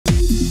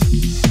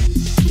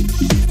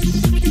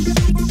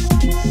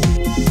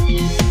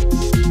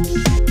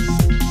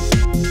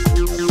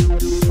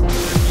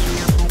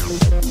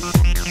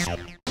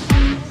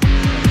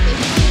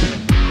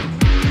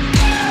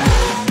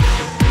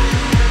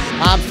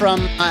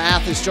from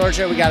Athens,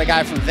 Georgia. We got a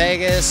guy from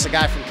Vegas, a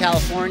guy from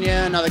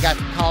California, another guy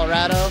from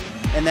Colorado,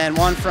 and then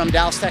one from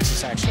Dallas,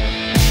 Texas, actually.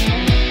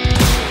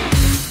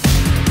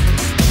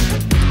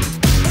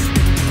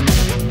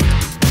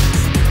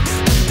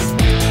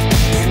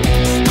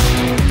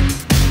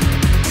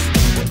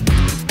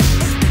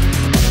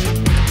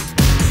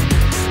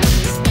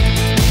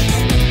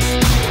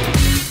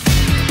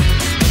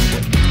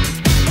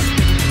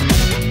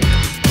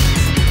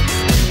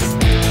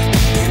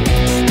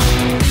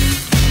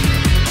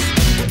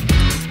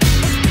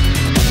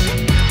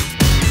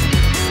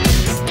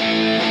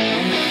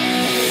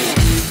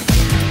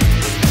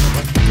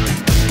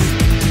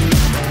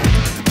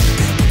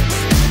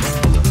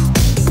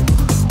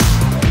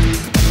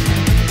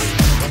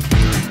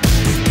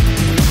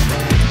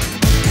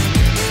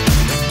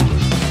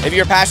 If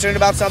you're passionate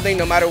about something,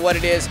 no matter what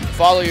it is,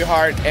 follow your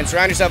heart and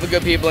surround yourself with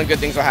good people and good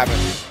things will happen.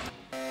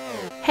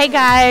 Hey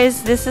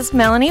guys, this is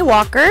Melanie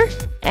Walker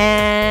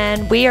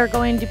and we are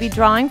going to be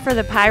drawing for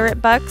the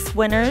Pirate Bucks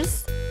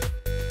winners.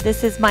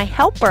 This is my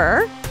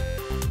helper.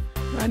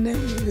 My name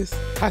is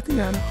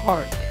Tatiana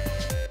Hart.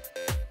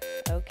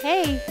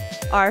 Okay,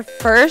 our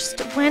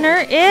first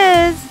winner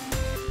is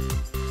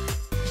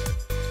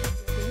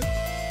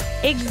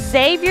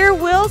Xavier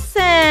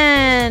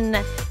Wilson,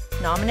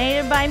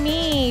 nominated by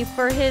me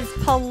for his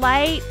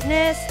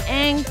politeness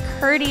and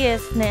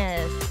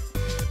courteousness.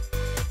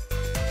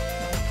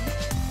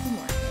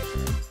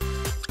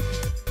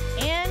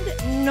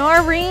 And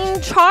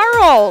Noreen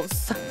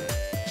Charles,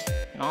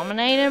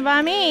 nominated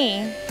by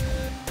me.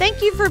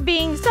 Thank you for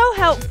being so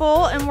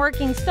helpful and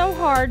working so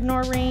hard,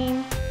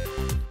 Noreen.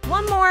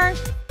 One more.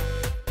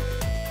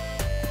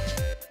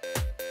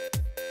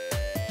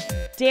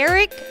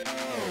 Derek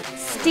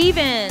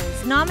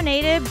Stevens,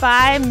 nominated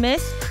by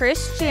Miss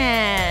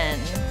Christian.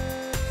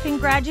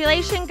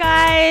 Congratulations,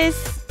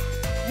 guys.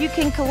 You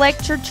can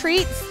collect your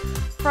treats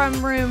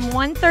from room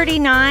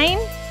 139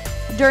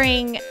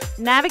 during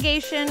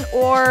navigation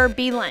or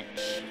B-lunch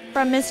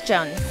from Miss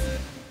Jones.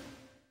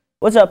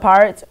 What's up,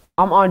 Pirates?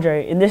 I'm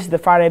Andre, and this is the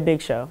Friday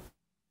Big Show.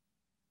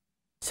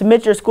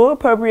 Submit your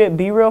school-appropriate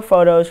Be Real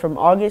photos from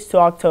August to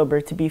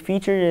October to be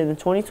featured in the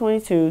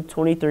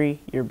 2022-23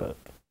 yearbook.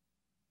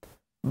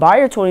 Buy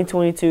your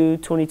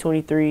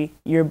 2022-2023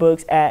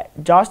 yearbooks at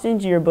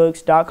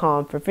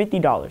jostensyearbooks.com for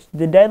 $50.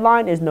 The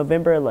deadline is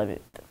November 11th.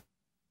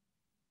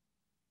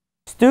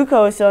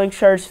 Stuco is selling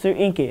shirts through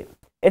Inkit.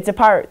 It's a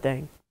pirate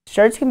thing.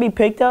 Shirts can be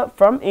picked up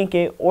from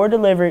Inkit or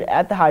delivered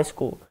at the high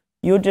school.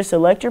 You'll just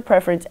select your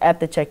preference at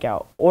the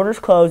checkout. Orders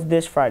close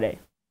this Friday.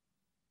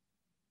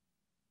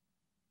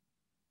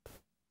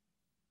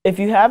 If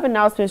you have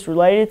announcements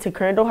related to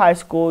Crandall High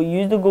School,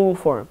 use the Google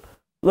form.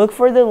 Look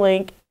for the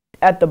link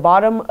at the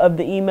bottom of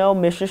the email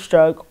Mr.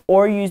 Struck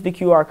or use the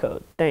QR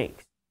code.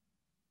 Thanks.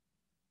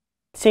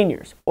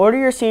 Seniors, order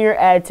your senior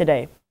ad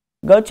today.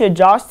 Go to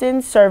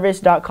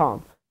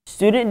jostensservice.com.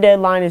 Student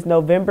deadline is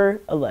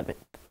November 11th.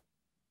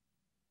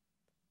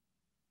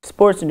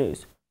 Sports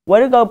news. Way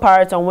to go,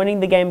 Pirates, on winning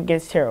the game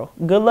against Terrell.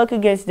 Good luck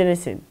against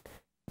Denison.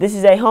 This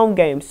is a home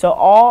game, so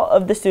all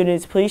of the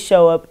students, please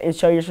show up and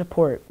show your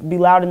support. Be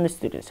loud in the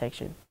student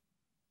section.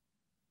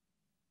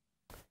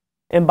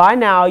 And by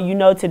now, you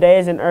know today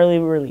is an early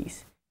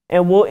release,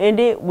 and we'll end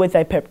it with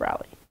a pep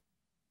rally.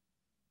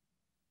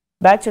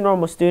 Back to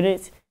normal,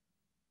 students.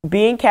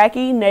 Be in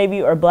khaki,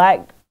 navy, or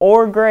black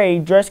or gray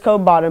dress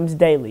code bottoms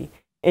daily,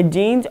 and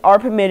jeans are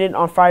permitted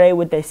on Friday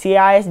with a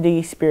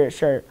CISD spirit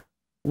shirt.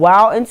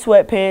 While in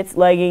sweatpants,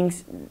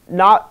 leggings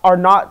are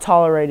not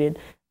tolerated,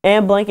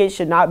 and blankets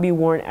should not be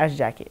worn as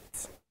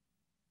jackets.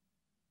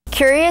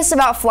 Curious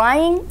about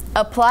flying?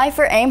 Apply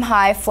for Aim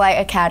High Flight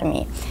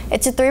Academy.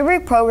 It's a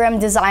 3-week program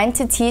designed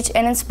to teach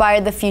and inspire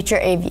the future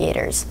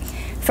aviators.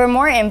 For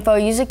more info,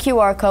 use a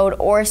QR code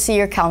or see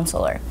your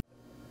counselor.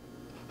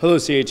 Hello,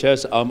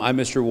 CHS. I'm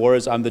Mr.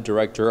 Juarez. I'm the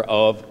director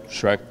of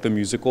Shrek the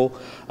Musical.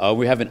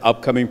 We have an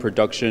upcoming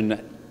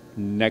production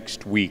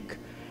next week.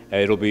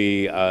 It'll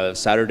be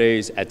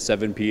Saturdays at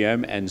 7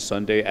 p.m. and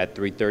Sunday at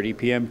 3:30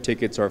 p.m.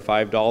 Tickets are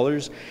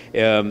 $5.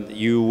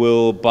 You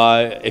will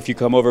buy, if you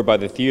come over by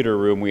the theater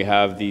room, we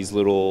have these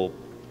little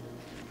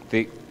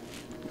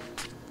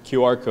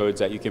QR codes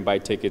that you can buy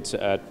tickets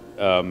at.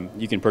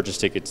 You can purchase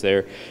tickets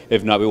there.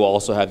 If not, we will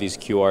also have these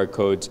QR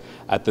codes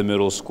at the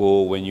middle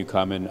school when you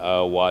come and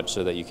watch,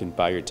 so that you can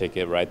buy your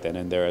ticket right then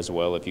and there as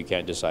well if you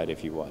can't decide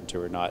if you want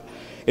to or not.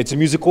 It's a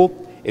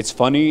musical. It's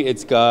funny.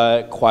 It's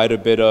got quite a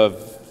bit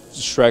of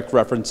Shrek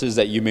references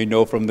that you may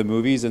know from the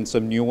movies and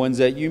some new ones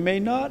that you may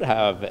not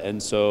have. And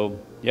so,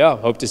 yeah,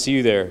 hope to see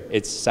you there.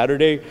 It's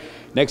Saturday,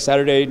 next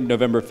Saturday,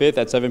 November 5th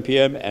at 7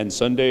 p.m. and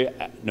Sunday,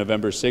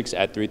 November 6th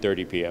at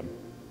 3:30 p.m.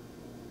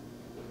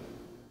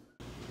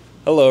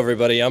 Hello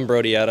everybody, I'm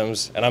Brody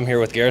Adams and I'm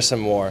here with Garrison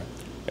Moore.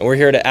 And we're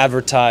here to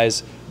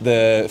advertise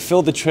the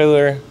Fill the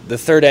Trailer, the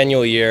 3rd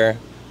annual year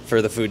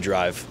for the food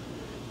drive.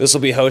 This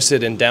will be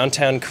hosted in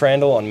downtown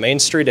Crandall on Main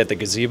Street at the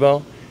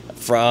Gazebo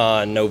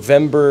from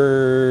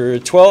November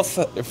 12th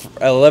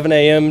at 11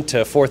 a.m. to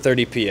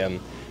 4:30 p.m.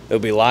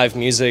 There'll be live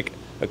music,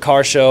 a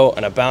car show,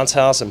 and a bounce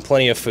house, and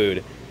plenty of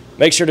food.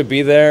 Make sure to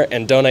be there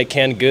and donate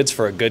canned goods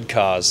for a good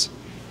cause.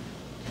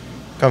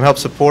 Come help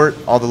support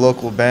all the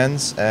local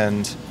bands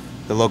and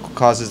the local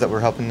causes that we're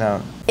helping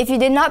out. If you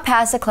did not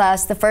pass a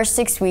class the first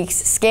 6 weeks,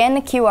 scan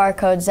the QR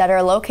codes that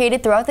are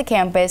located throughout the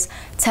campus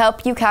to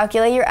help you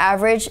calculate your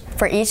average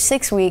for each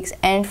 6 weeks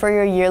and for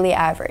your yearly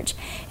average.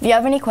 If you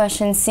have any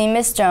questions, see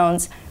Ms.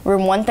 Jones,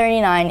 room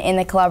 139 in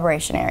the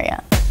collaboration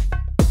area.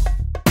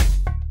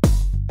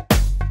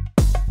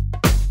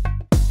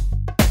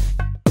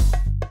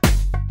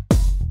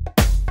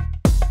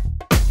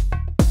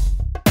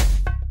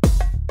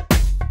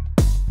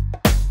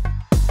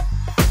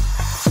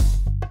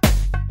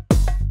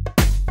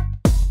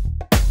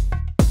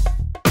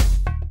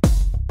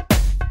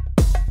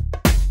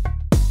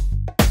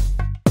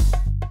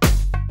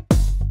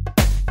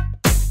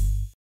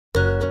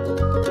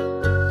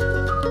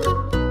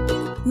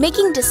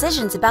 Making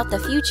decisions about the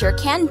future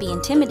can be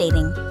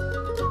intimidating.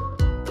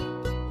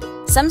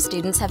 Some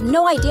students have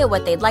no idea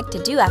what they'd like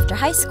to do after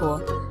high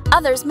school.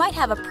 Others might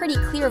have a pretty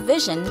clear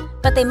vision,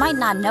 but they might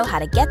not know how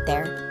to get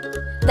there.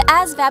 The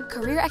ASVAB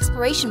Career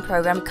Exploration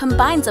Program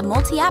combines a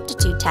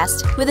multi-aptitude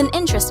test with an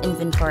interest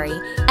inventory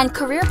and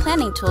career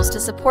planning tools to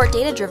support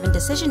data-driven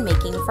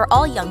decision-making for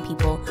all young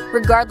people,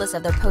 regardless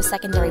of their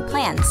post-secondary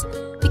plans,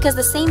 because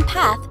the same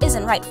path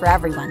isn't right for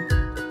everyone.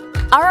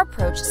 Our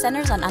approach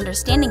centers on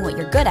understanding what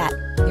you're good at,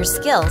 your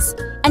skills,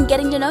 and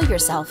getting to know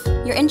yourself,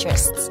 your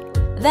interests.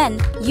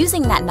 Then,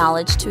 using that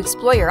knowledge to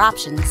explore your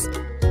options.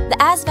 The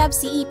ASVAB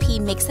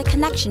CEP makes the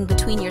connection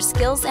between your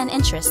skills and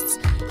interests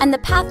and the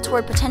path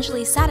toward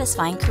potentially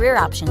satisfying career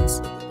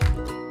options.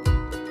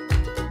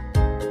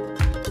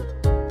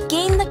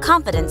 Gain the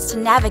confidence to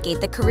navigate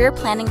the career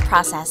planning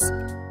process.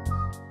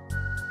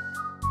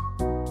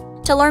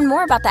 To learn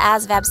more about the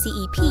ASVAB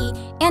CEP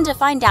and to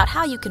find out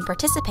how you can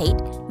participate,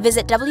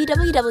 visit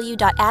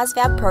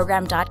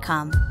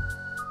www.asvabprogram.com.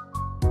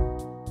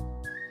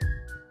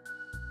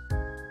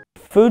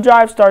 Food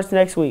drive starts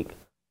next week.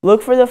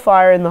 Look for the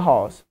flyer in the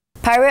halls.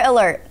 Pirate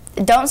alert!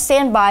 Don't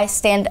stand by,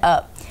 stand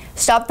up.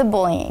 Stop the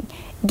bullying.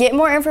 Get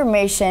more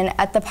information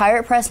at the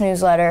Pirate Press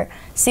newsletter,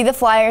 see the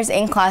flyers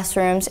in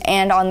classrooms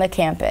and on the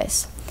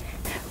campus.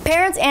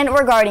 Parents and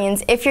or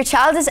guardians, if your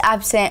child is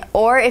absent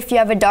or if you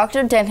have a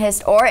doctor,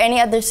 dentist, or any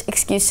other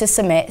excuse to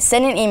submit,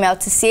 send an email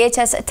to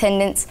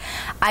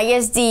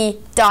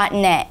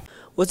chsattendanceisd.net.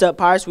 What's up,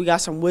 Pirates? We got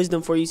some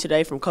wisdom for you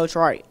today from Coach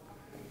Wright.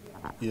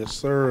 Yes,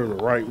 sir. The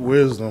right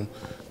wisdom.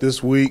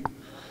 This week,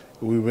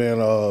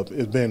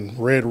 it's been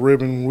Red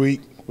Ribbon Week.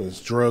 It's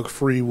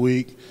Drug-Free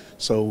Week.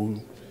 So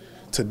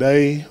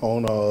today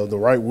on the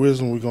right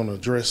wisdom, we're going to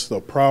address the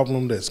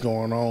problem that's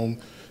going on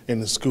in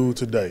the school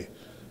today.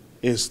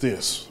 It's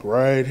this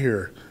right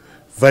here,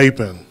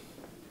 vaping.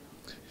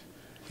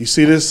 You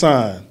see this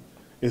sign?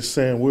 It's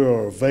saying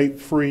we're a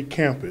vape-free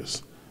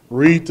campus.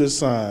 Read the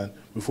sign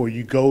before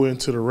you go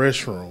into the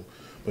restroom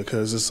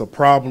because it's a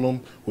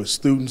problem with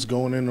students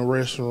going in the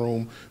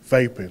restroom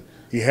vaping.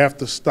 You have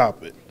to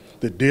stop it.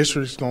 The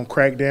district's going to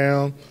crack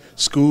down,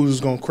 school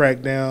is going to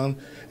crack down,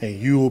 and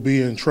you will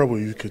be in trouble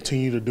if you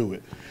continue to do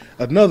it.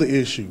 Another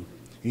issue,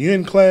 you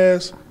in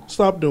class,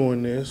 stop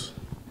doing this.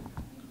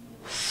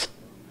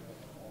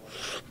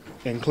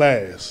 In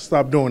class,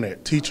 stop doing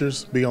that.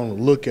 Teachers, be on the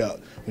lookout.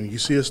 When you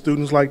see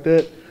students like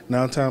that,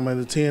 9 times out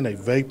of 10, they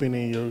vaping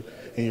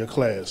in your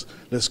class.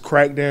 Let's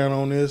crack down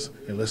on this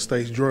and let's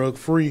stay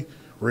drug-free.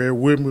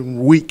 Red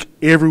Ribbon Week,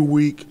 every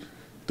week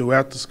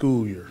throughout the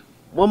school year.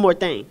 One more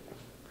thing.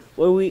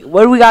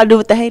 What do we got to do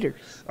with the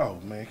haters? Oh,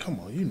 man, come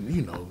on.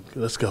 You know,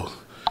 let's go.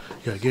 You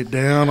got to get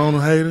down on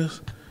the haters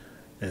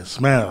and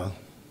smile.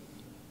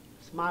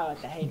 Smile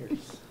at the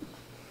haters.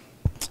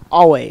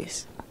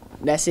 Always.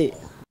 That's it.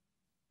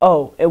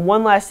 Oh, and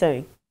one last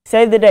thing.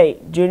 Save the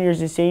date,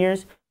 juniors and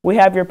seniors. We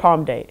have your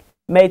prom date,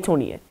 May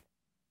 20th.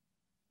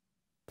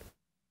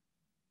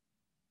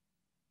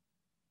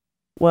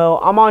 Well,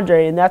 I'm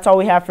Andre, and that's all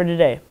we have for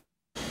today.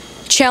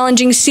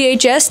 Challenging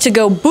CHS to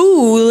go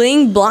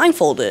Boo-ling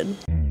blindfolded.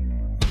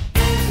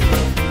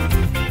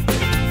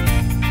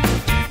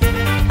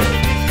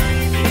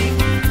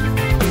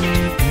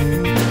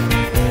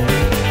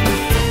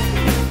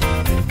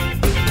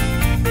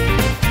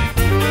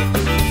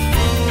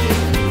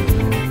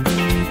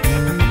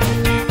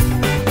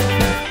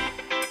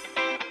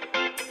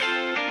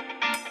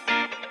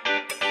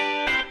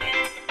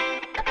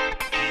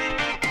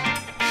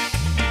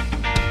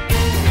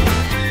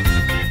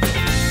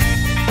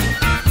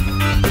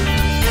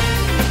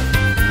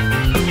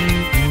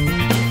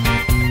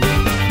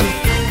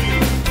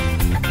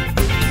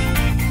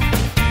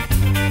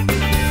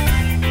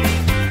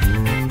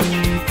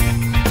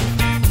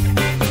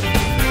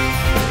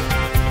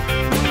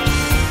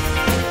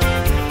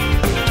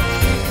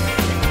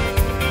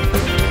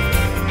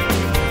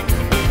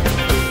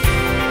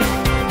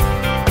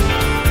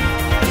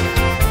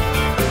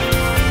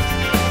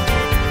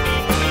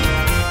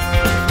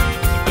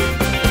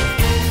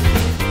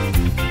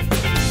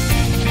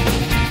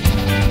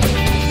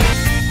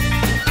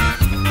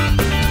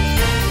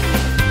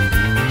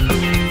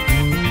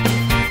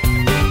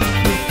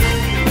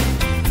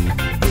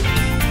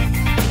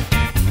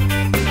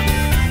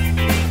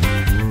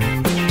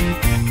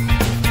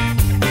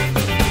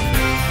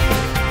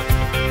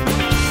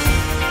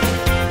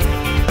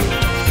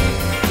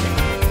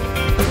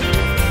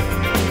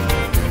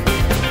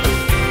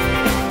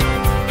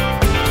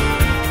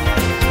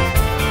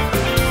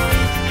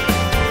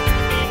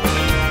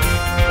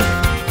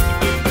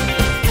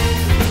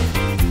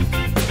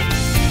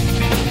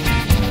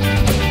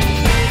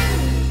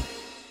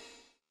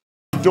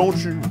 don't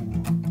you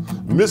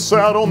miss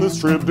out on this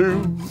trip,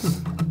 dude.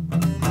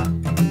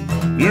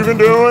 You can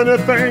do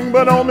anything,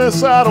 but don't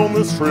miss out on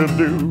this trip,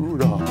 dude.